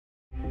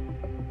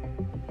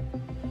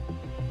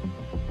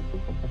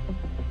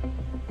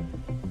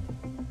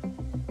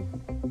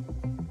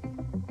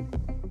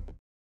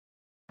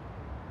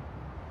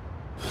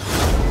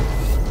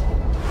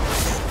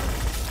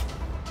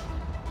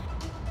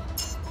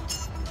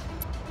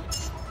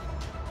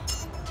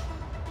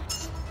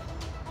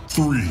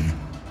3,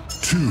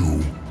 2,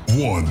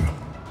 1,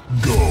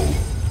 go.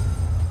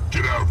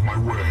 Get out of my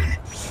way.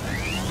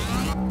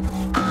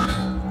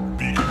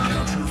 Beacon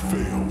capture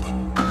failed.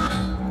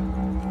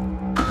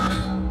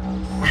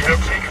 We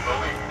have taken the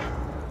lead.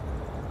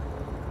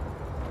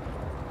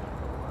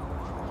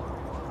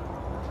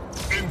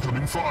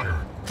 Incoming fire.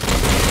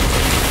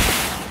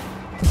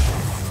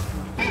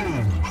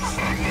 Boom!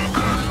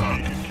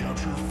 Beacon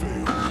capture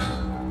failed.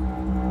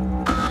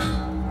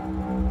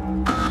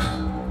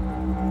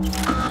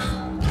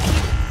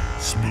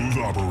 Smooth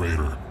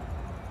operator.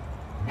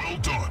 Well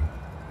done.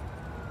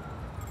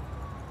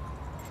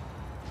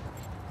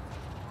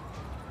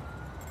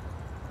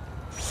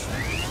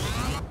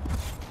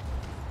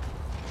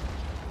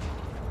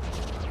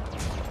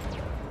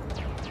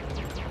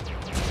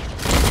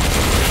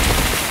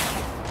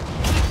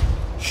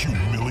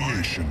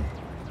 Humiliation.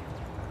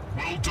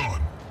 Well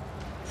done.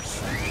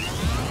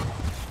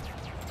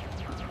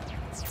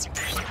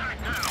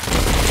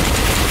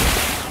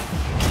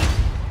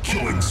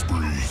 Killing spree.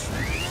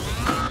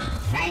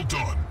 Well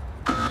done.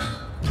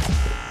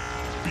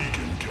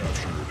 Beacon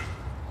captured.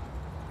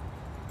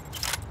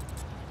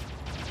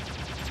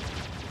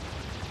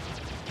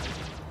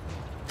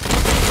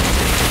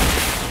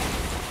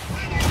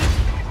 Reloading.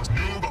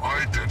 Noob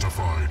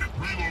identified.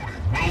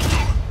 Reloading. Well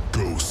done.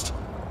 Ghost.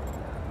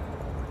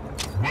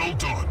 Well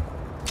done.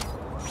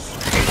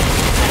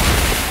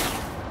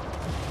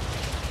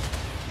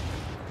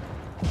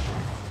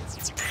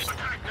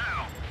 Attack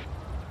now.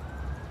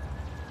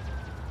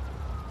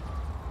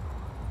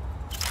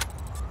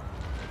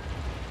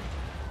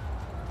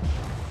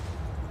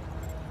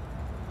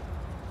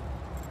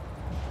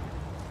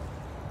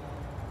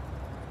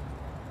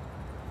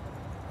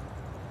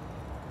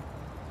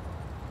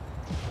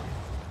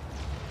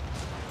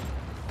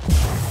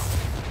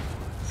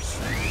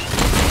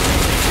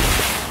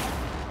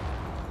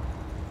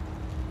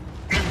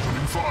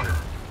 Incoming fire.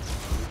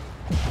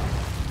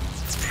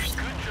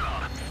 Good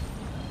job.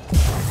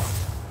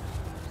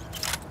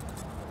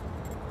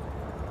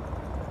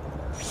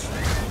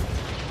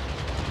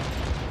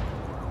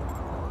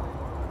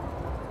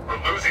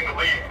 We're losing the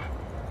lead.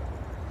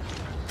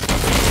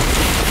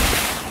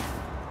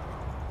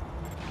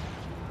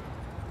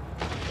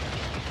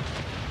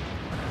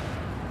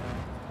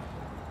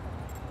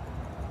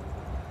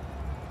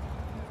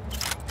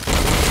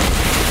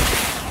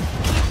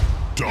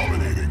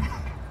 Dominating.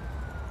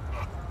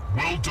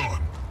 Well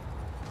done.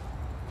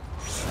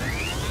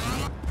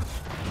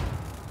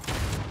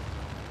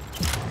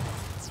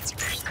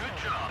 Good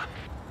job.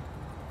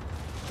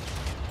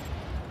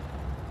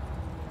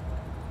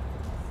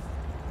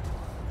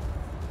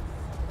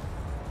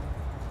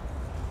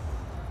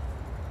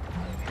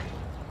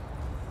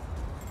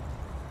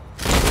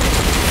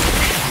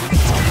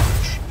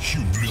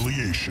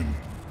 Humiliation.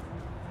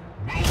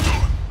 Well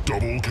done.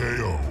 Double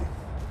KO.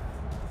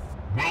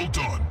 Well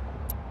done.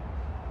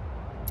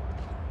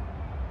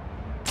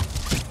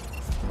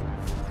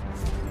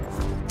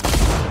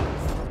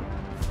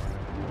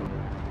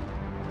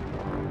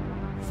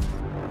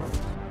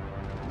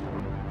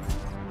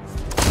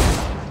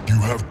 You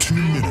have 2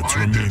 minutes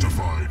remaining.